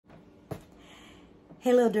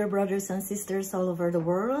Hello dear brothers and sisters all over the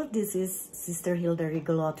world. This is Sister Hilda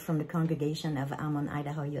Rigolot from the congregation of Ammon,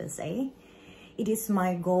 Idaho, USA. It is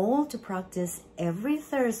my goal to practice every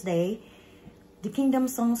Thursday the Kingdom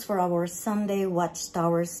songs for our Sunday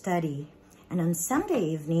Watchtower study. And on Sunday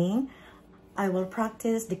evening, I will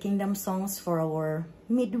practice the Kingdom songs for our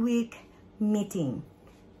midweek meeting.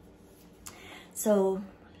 So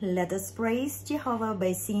let us praise Jehovah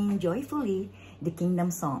by singing joyfully the Kingdom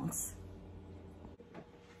songs.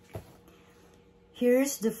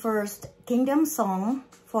 Here's the first Kingdom song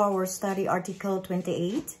for our study article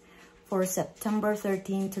 28 for September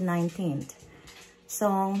 13th to 19th.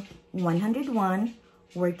 Song 101,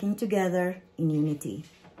 Working Together in Unity.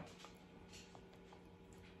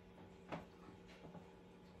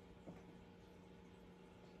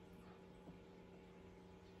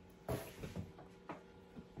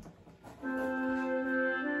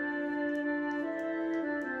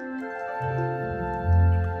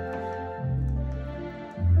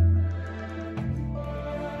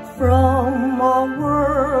 From a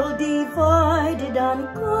world divided and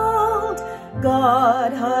cold,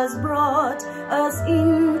 God has brought us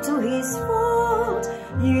into His fold.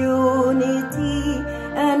 Unity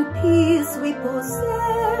and peace we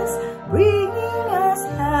possess, bringing us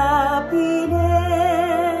happiness.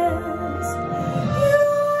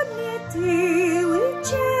 Unity we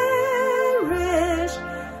cherish,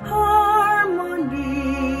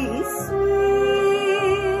 harmony is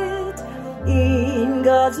sweet. In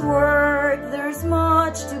God's work there's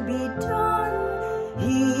much to be done.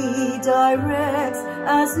 He directs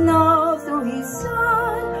us now through His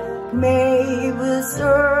Son. May we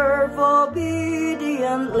serve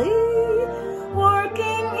obediently,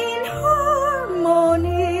 working in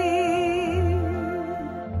harmony.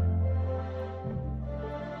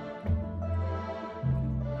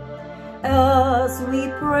 As we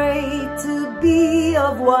pray to be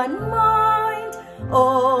of one mind,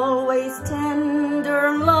 always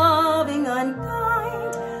tender, loving, and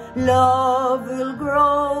kind, love will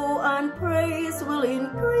grow and praise will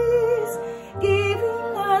increase,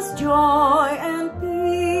 giving us joy and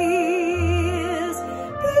peace.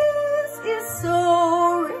 Peace is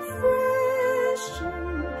so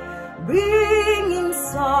refreshing, bringing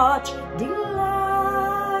such delight.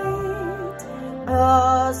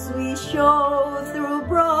 As we show through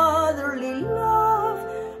brotherly love,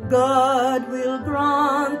 God will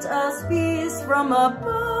grant us peace from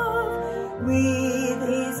above. With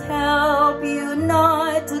His help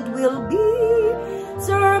united we'll be,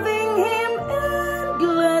 serving Him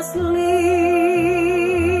endlessly.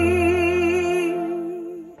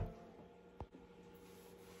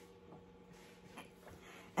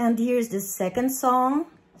 And here's the second song,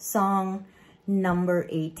 song number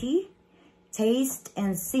 80. Taste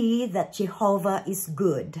and see that Jehovah is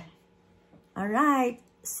good. All right,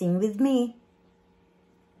 sing with me.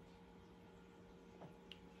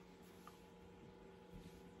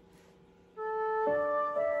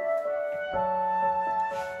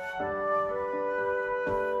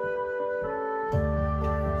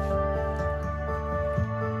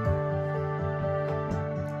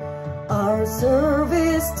 Our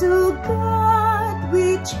service to God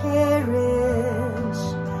we cherish.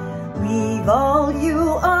 We value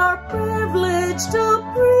our privilege to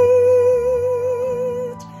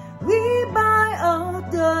preach. We buy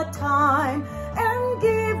out the time and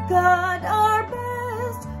give God our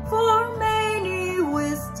best, for many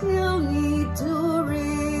we still need to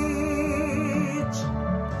reach.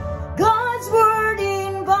 God's word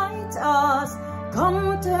invites us,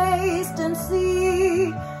 come taste and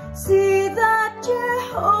see. See that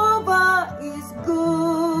Jehovah is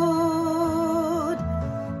good.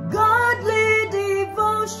 Godly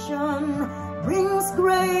devotion brings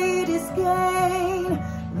greatest gain.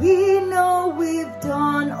 We know we've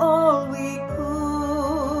done all we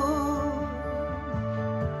could.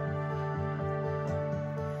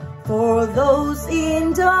 For those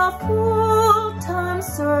in the full-time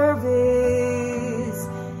service,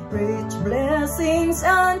 rich blessings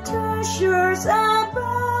and treasures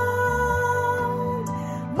abound.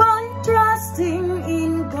 Trusting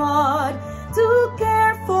in God to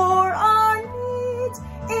care for our needs,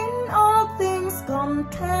 in all things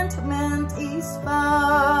contentment is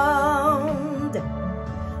found.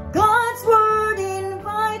 God's word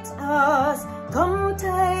invites us, come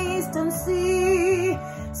taste and see.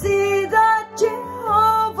 See that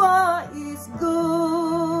Jehovah is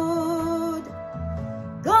good.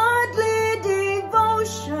 Godly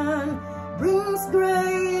devotion brings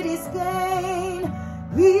greatest gain.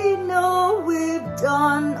 We know we've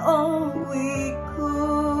done all we could.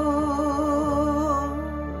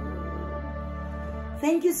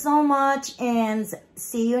 Thank Thank you so much and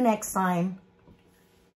see you next time.